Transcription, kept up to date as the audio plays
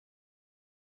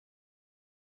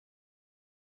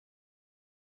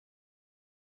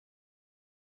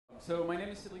So my name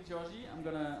is Cédric Giorgi. I'm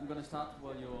gonna start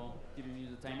while you're giving me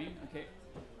the timing. Okay.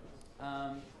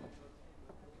 Um,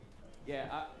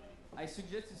 yeah, I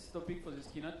suggest this topic for this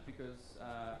keynote because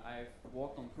I've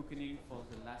worked on cookening for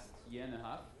the last year and a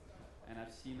half, and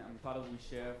I'm part of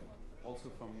OuiShare also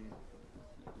from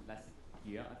last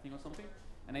year, I think, or something.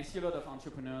 And I see a lot of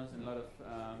entrepreneurs and a lot of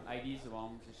ideas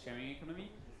around the sharing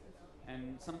economy.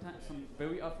 And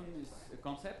very often, it's a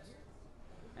concept,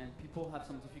 and people have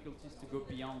some difficulties to go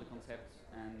beyond the concept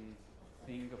and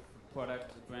think of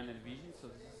product, brand, and vision. So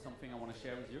this is something I want to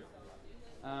share with you.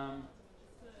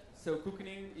 So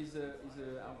cookening is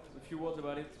a few words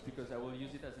about it because I will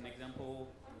use it as an example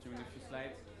during a few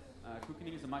slides.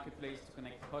 Cookening is a marketplace to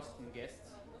connect hosts and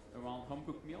guests around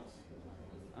home-cooked meals.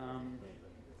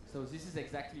 So this is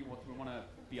exactly what we want to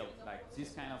build, like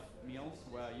this kind of meals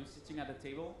where you're sitting at a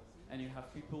table and you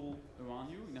have people around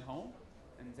you in a home,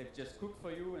 and they just cook for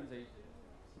you and they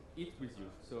eat with you.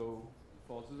 So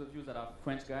for those of you that are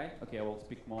French guy, okay, I will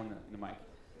speak more in the mic.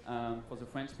 For the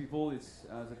French people, it's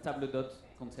the table d'hôte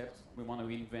concept. We want to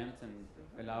reinvent and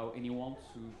allow anyone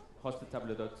to host a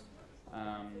table d'hôte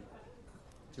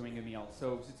during a meal.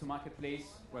 So it's a marketplace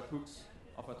where cooks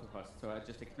offer to host. So I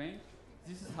just explained.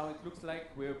 This is how it looks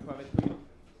like. We're a private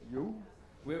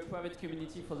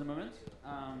community for the moment.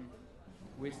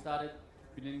 We started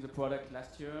building the product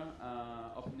last year,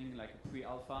 opening like a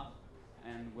pre-alpha,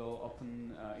 and we'll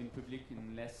open in public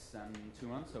in less than 2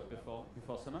 months, so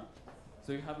before summer.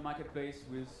 So you have a marketplace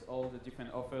with all the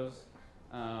different offers.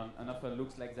 An offer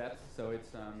looks like that. So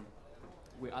it's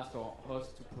we ask our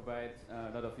hosts to provide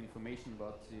a lot of information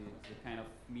about the kind of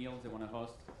meals they want to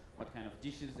host, what kind of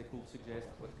dishes they could suggest,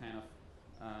 what kind of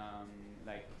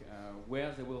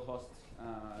where they will host.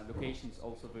 Locations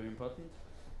also very important,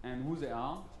 and who they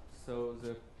are. So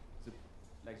the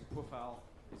profile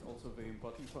is also very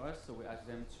important for us. So we ask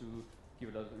them to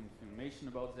give a lot of information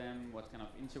about them, what kind of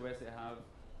interests they have,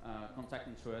 contact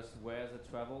interests, where they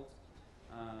traveled.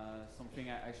 Something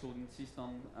I should insist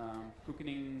on: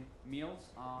 cooking meals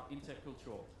are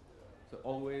intercultural. So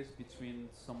always between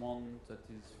someone that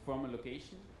is from a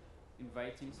location,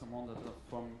 inviting someone that is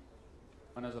from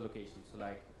another location. So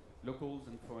like locals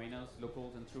and foreigners,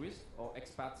 locals and tourists, or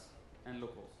expats and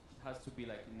locals. It has to be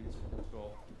like an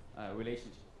intercultural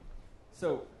relationship.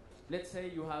 So let's say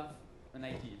you have an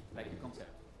idea, like a concept.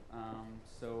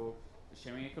 So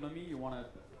sharing economy, you want to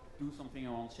do something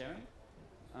around sharing.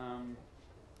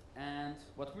 And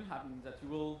what will happen is that you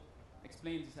will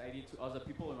explain this idea to other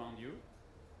people around you.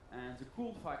 And the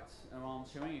cool fact around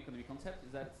sharing economy concept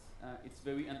is that it's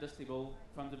very understandable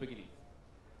from the beginning.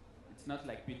 It's not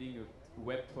like building a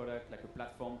web product, like a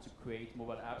platform to create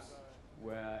mobile apps,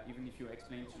 where even if you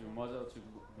explain to your mother or to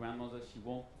your grandmother, she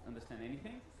won't understand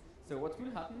anything. So what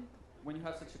will happen when you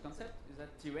have such a concept is that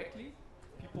directly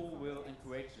people will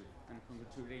encourage you and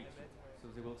congratulate you. So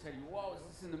they will tell you, wow,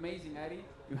 this is an amazing idea,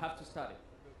 you have to start it.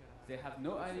 They have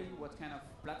no idea what kind of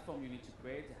platform you need to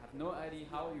create, they have no idea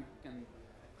how you can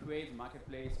create a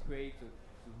marketplace, create a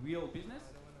real business,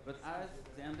 but as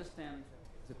they understand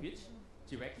the pitch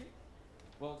directly,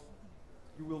 well,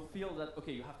 you will feel that,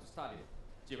 okay, you have to start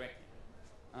it directly.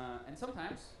 And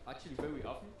sometimes, actually very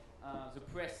often, the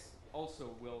press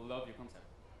also will love your concept.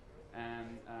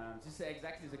 And this is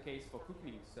exactly the case for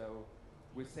cooking. So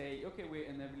we say, okay, we're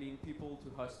enabling people to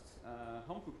host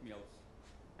home-cooked meals.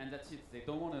 And that's it. They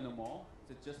don't want to know more.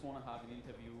 They just want to have an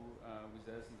interview with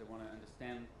us, and they want to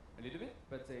understand a little bit.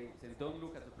 But they don't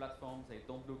look at the platform. They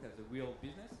don't look at the real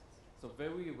business. So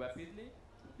very rapidly,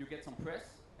 you get some press,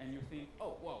 and you think,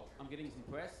 oh, wow, I'm getting some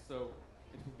press, so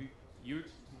it will be huge,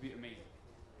 it will be amazing.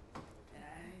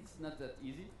 It's not that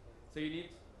easy. So you need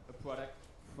a product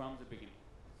from the beginning.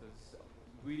 So it's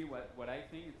really what I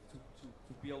think is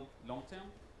to build long term,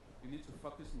 you need to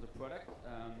focus on the product.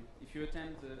 If you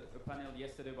attend a panel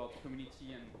yesterday about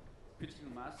community and critical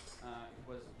mass, it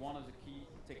was one of the key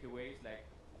takeaways, like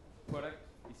product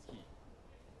is key.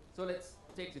 So let's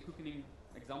take the cooking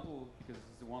example because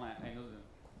it's the one I know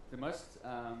the most,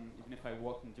 even if I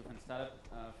worked in different startups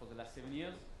for the last 7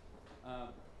 years.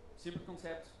 Simple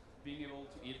concept, being able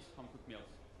to eat home-cooked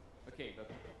meals. Okay, but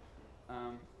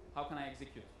how can I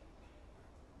execute?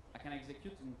 I can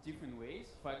execute in different ways.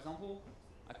 For example,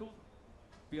 I could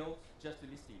build just a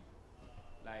listing,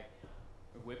 like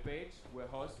a web page where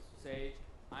hosts say,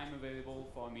 I'm available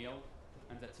for a meal,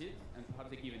 and that's it, and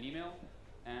perhaps they give an email,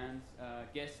 and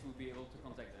guests will be able to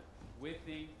contact them. We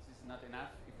think this is not enough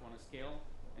if you want to scale,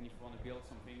 and if you want to build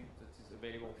something that is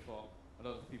available for a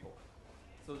lot of people.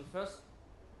 So the first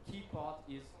key part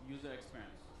is user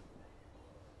experience.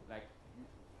 Like,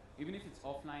 even if it's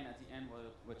offline at the end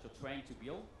what you're trying to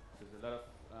build, there's a lot of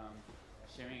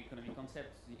sharing economy concept,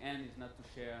 the end is not to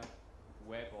share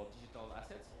web or digital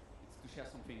assets, it's to share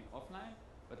something offline.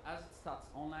 But as it starts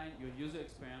online, your user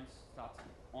experience starts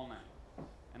online.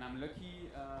 And I'm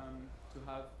lucky to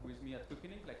have with me at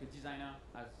Cookening like a designer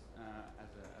as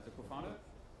a co-founder,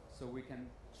 so we can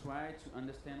try to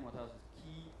understand what are the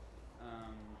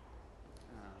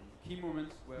key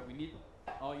moments where we need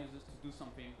our users to do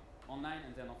something online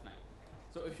and then offline.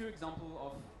 So a few examples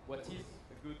of what is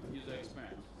a good user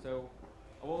experience. So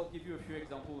I will give you a few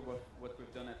examples of what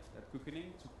we've done at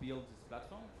Cookening to build this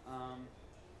platform.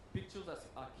 Pictures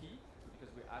are key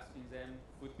because we're asking them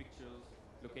food pictures,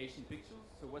 location pictures.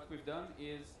 So what we've done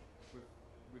is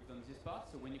we've done this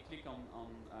part. So when you click on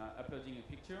uploading a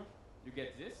picture, you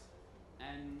get this,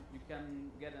 and you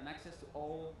can get an access to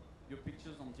all your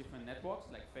pictures on different networks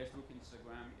like Facebook,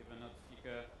 Instagram, Evernote,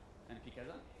 Flickr, and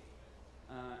Picasa.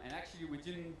 And actually, we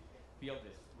didn't build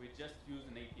this. We just used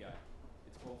an API.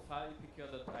 It's called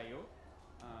filepicker.io.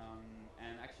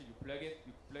 And actually, you plug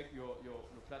your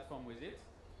platform with it,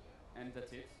 and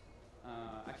that's it.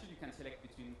 Actually, you can select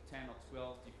between 10 or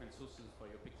 12 different sources for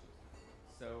your pictures.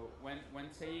 So when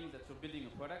saying that you're building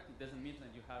a product, it doesn't mean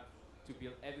that you have to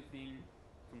build everything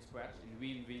from scratch and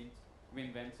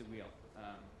reinvent the wheel.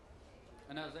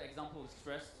 Another example is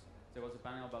trust. There was a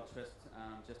panel about trust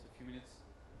just a few minutes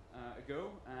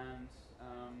ago, and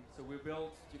so we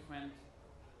built different,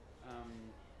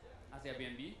 as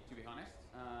Airbnb, to be honest,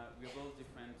 we built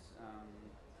different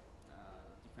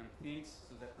things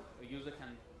so that a user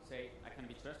can say, I can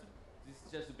be trusted. This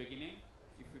is just the beginning.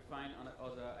 If we find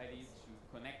other ideas to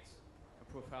connect a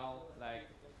profile, like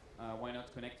why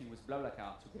not connecting with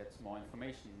BlaBlaCar to get more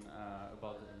information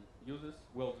about the users,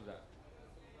 we'll do that.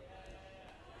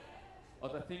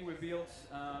 Other thing we built,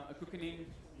 a Cookening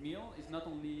meal is not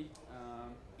only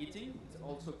eating, it's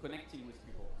also connecting with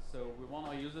people. So we want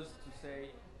our users to say,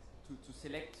 to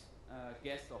select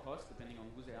guests or hosts, depending on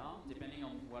who they are, depending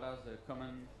on what are the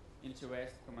common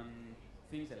interests, common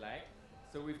things they like.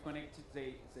 So we've connected,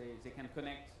 they can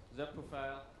connect their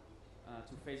profile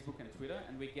to Facebook and Twitter,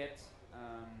 and we get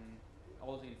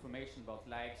all the information about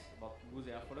likes, about who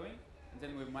they are following, and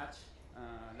then we match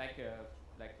like a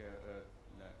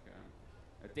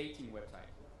dating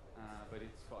website. But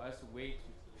it's for us a way to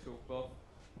show both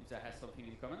if they have something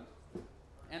in common.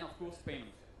 And of course,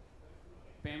 payment.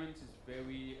 Payment is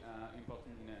very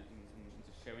important in the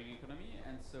sharing economy,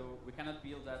 and so we cannot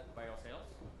build that by ourselves.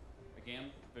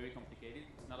 Again, very complicated.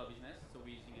 It's not a business, so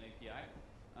we're using an API,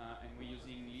 and we're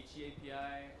using Litchi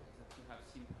API that you have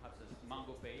seen perhaps as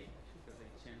Mango Pay because they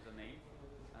changed the name,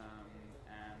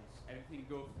 and everything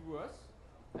goes through us,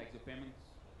 like the payment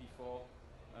before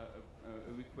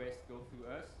a request go through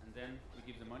us, and then we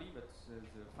give the money. But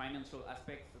the financial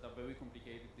aspects that are very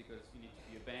complicated because you need to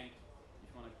be a bank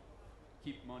if you want to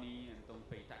keep money and don't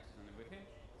pay taxes and everything.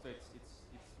 So it's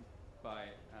by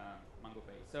Mango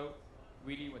Pay. So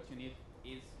really what you need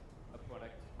is a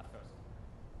product at first.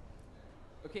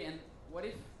 Okay, and what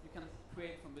if you can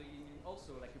create from the beginning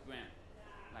also like a brand?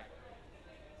 Like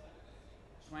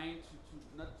trying to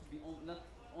not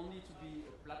only to be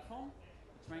a platform,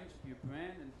 but trying to be a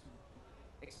brand and to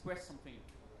express something.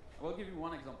 I will give you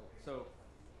one example. So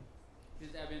this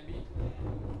is Airbnb.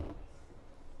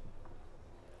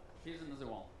 Here's another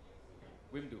one.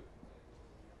 Wimdu.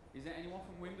 Is there anyone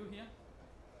from Wimdu here?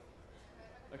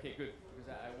 Okay, good,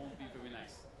 because I won't be very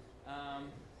nice.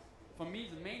 For me,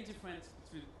 the main difference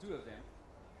between the two of them,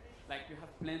 like you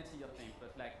have plenty of things,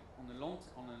 but like on the long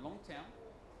term,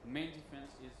 the main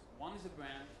difference is one is a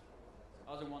brand,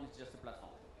 the other one is just a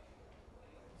platform.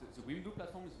 The Wimdu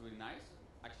platform is really nice.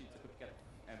 Actually, it's a copycat of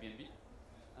Airbnb.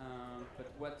 But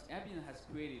what Airbnb has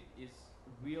created is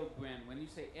a real brand. When you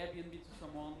say Airbnb to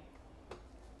someone,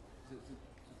 the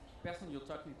person you're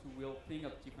talking to will think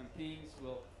of different things,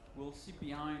 will see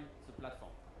behind the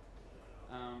platform.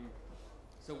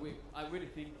 So I really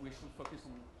think we should focus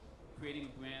on creating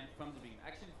a brand from the beginning.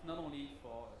 Actually, it's not only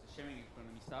for the sharing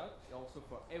economy startup, it's also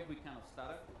for every kind of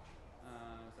startup.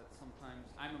 That sometimes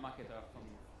I'm a marketer from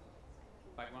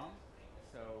background,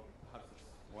 so perhaps that's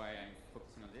why I'm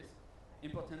focusing on this.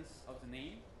 Importance of the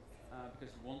name,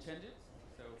 because you won't change it.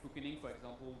 So Cookening, for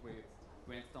example, we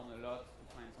brainstorm a lot to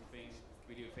find something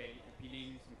really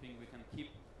appealing, something we can keep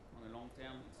on the long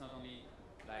term. It's not only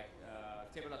like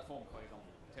table at home, for example.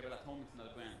 Table at home is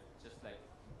not a brand, it's just like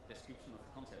description of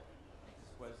the concept.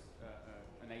 This was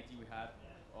an idea we had,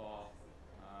 or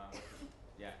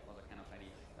other kind of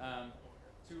idea.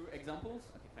 Two examples,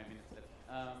 okay, 5 minutes left,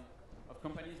 of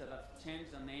companies that have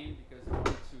changed their name because they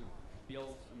wanted to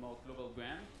build a more global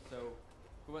brand. So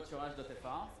covoiturage.fr,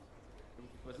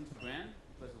 it wasn't a brand,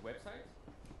 it was a website.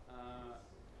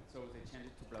 so they changed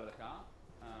it to BlaBlaCar.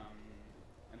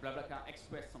 And BlaBlaCar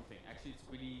expressed something. Actually, it's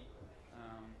really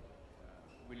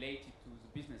related to the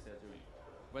business they're doing.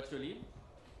 Virtually,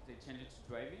 they changed it to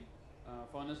driving.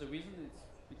 For another reason, it's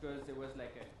because there was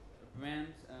like a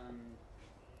brand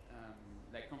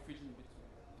like confusion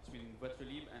between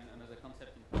Virtually and another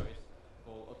concept in Paris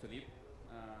called Autolib.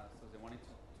 So they wanted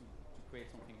to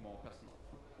create something more personal.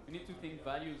 You need to think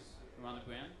values around a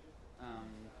brand.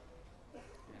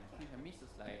 I think I missed a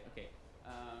slide. Okay.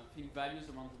 Think values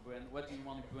around the brand. What do you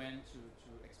want a brand to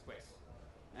express?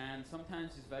 And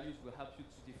sometimes these values will help you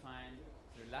to define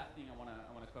the last thing I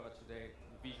wanna cover today,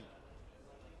 vision.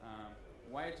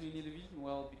 Why do you need a vision?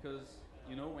 Well, because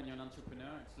you know when you're an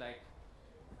entrepreneur, it's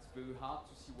very hard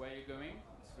to see where you're going.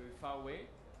 It's very far away.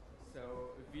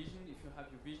 So a vision, if you have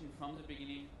your vision from the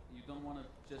beginning, you don't want to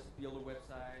just build a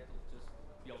website or just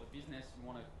build a business. You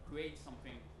want to create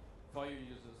something for your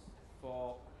users,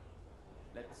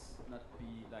 let's not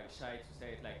be like shy to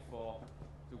say it, like for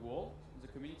the world,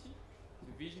 the community.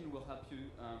 The vision will help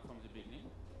you from the beginning.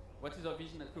 What is our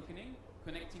vision at Cookening?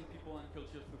 Connecting people and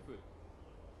culture through food.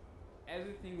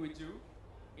 Everything we do,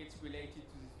 it's related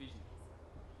to this vision.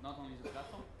 Not only the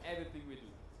platform, everything we do.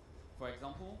 For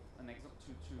example,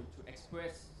 to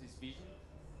express this vision,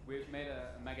 we've made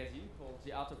a magazine called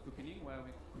The Art of Cookening, where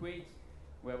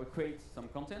we create some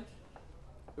content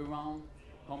around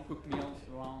home cooked meals,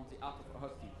 around the art of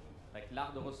hosting, like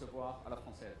l'art de recevoir à la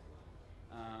française.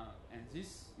 And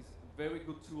this is a very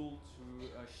good tool to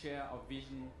share our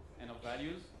vision and our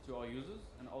values to our users,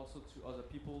 and also to other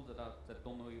people that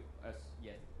don't know us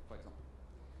yet, for example.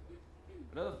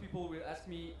 A lot of people will ask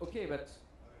me, okay, but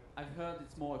I've heard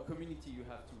it's more a community you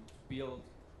have to build.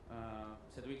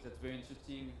 Cédric, that's very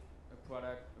interesting, a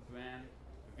product, a brand,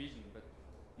 a vision, but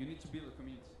you need to build a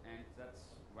community, and that's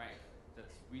right.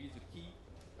 That's really the key.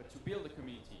 But to build a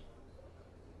community,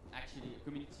 actually a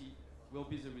community will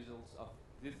be the results of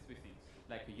these three things,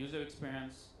 like a user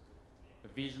experience, a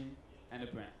vision, and a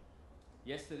brand.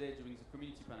 Yesterday during the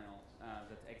community panel,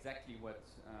 that's exactly what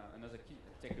another key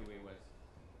takeaway was.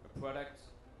 A product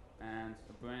and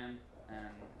a brand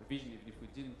and a vision, even if we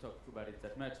didn't talk about it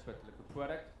that much, but like a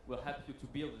product will help you to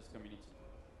build this community.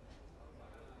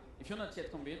 If you're not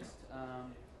yet convinced,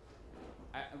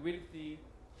 I really think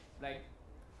like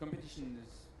competition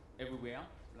is everywhere.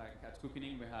 Like at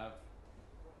Cookening we have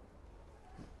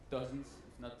dozens,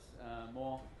 if not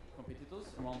more competitors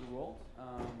around the world.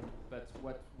 But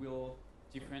what will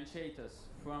differentiate us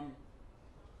from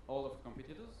all of the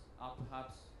competitors are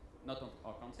perhaps not on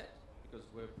our concept, because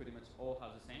we pretty much all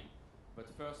have the same. But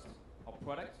first, our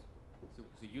product, so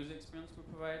the user experience we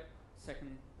provide.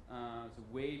 Second, the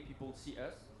way people see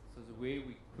us, so the way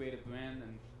we create a brand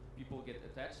and people get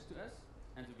attached to us,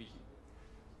 and the vision.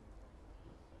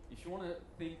 If you want to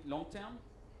think long term,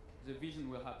 the vision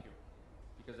will help you.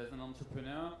 Because as an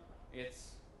entrepreneur,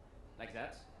 it's like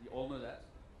that. You all know that.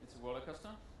 It's a roller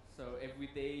coaster. So every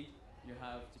day you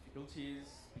have difficulties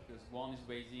because one is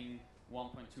raising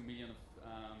 1.2 million of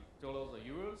dollars or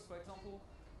euros, for example,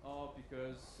 or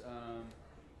because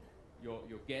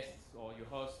your guests or your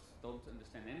hosts don't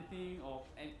understand anything, or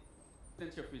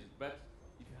plenty of reasons. But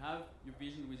if you have your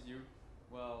vision with you,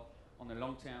 well, on the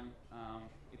long term,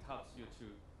 it helps you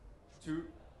to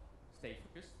stay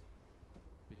focused,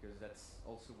 because that's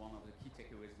also one of the key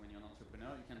takeaways when you're an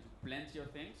entrepreneur. You can do plenty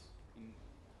of things in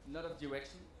a lot of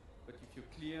direction, but if you're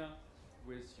clear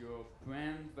with your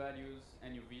brand values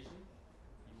and your vision,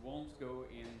 you won't go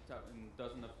in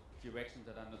dozens of directions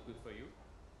that are not good for you.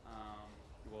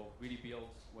 You will really build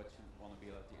what you want to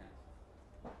build at the end.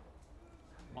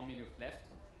 1 minute left,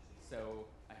 so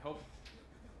I hope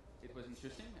it was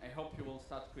interesting. I hope you will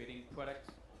start creating product,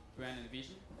 brand, and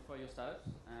vision for your startups,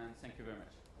 and thank you very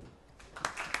much.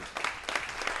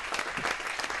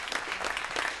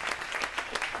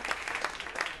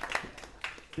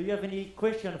 Do you have any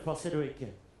question for Cédric?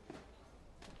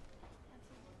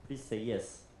 Please say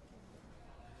yes.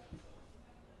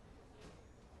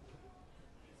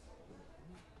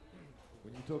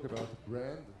 When you talk about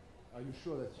brand, are you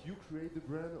sure that you create the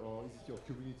brand, or is it your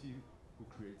community who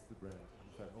creates the brand,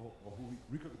 in fact, or who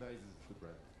recognizes the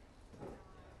brand?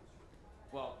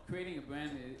 Well, creating a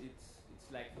brand, it's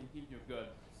like thinking you're God,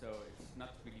 so it's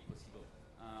not really possible.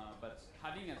 But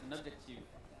having as an objective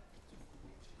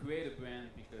to create a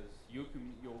brand, because you're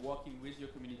working with your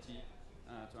community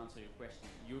to answer your question.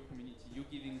 Your community,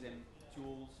 you're giving them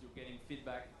tools, you're getting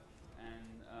feedback,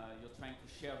 and you're trying to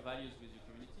share values with your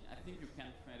community. I think you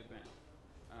can create a brand.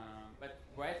 But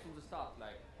right from the start,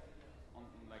 like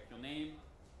your name,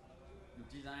 your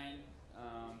design,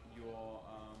 the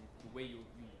way you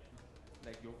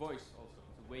like your voice also,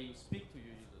 the way you speak to your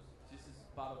users.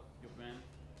 part of your brand,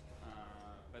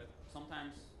 but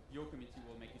sometimes your community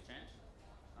will make you change.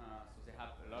 So they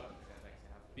have a lot of, like they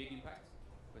have big impact,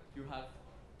 but you have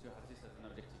to have this as an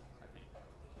objective, I think.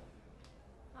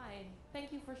 Hi, thank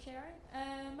you for sharing.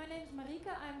 My name is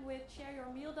Marika. I'm with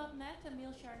ShareYourMeal.net, a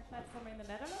meal sharing platform in the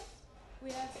Netherlands. We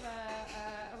have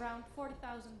around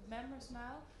 40,000 members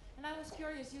now. And I was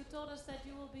curious, you told us that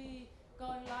you will be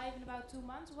going live in about 2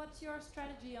 months. What's your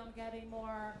strategy on getting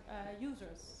more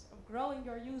users, of growing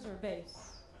your user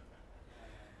base?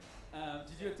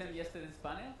 Did you attend yesterday's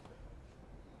panel?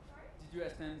 Sorry? Did you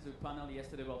attend the panel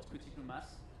yesterday about critical mass?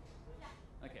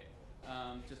 Yeah. Okay.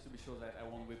 Just to be sure that I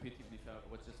won't repeat even if I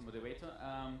was just a moderator.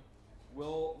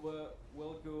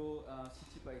 We'll go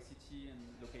city by city and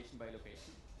location by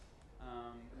location.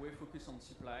 We focus on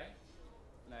supply,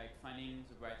 like finding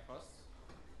the right hosts,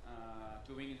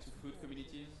 going into food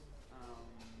communities,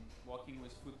 working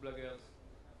with food bloggers,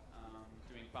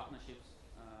 doing partnerships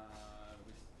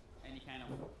with any kind of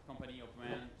company or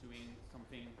brand, doing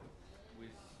something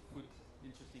with food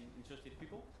interested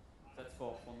people. That's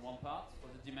for one part. For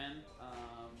the demand,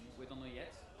 we don't know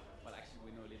yet. Well, actually,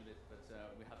 we know a little bit, but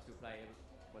we have to apply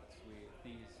what we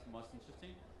think is most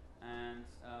interesting. And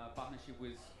partnership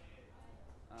with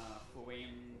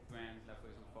foreign brands, like for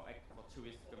example, for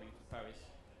tourists coming to Paris.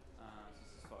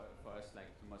 This is for us like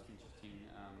the most interesting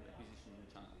acquisition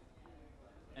channel.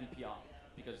 And PR,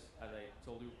 because as I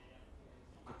told you,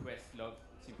 the press love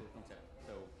simple concept.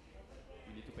 So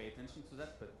you need to pay attention to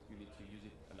that, but you need to use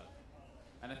it a lot.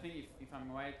 And I think if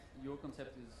I'm right, your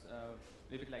concept is a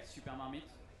little bit like super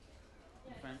marmite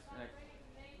in France. Like,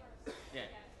 yeah.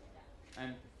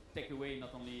 And take away,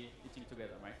 not only eating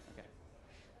together, right? Okay.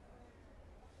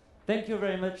 Thank you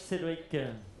very much, Cédric.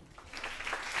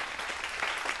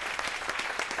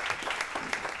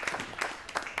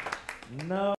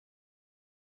 Now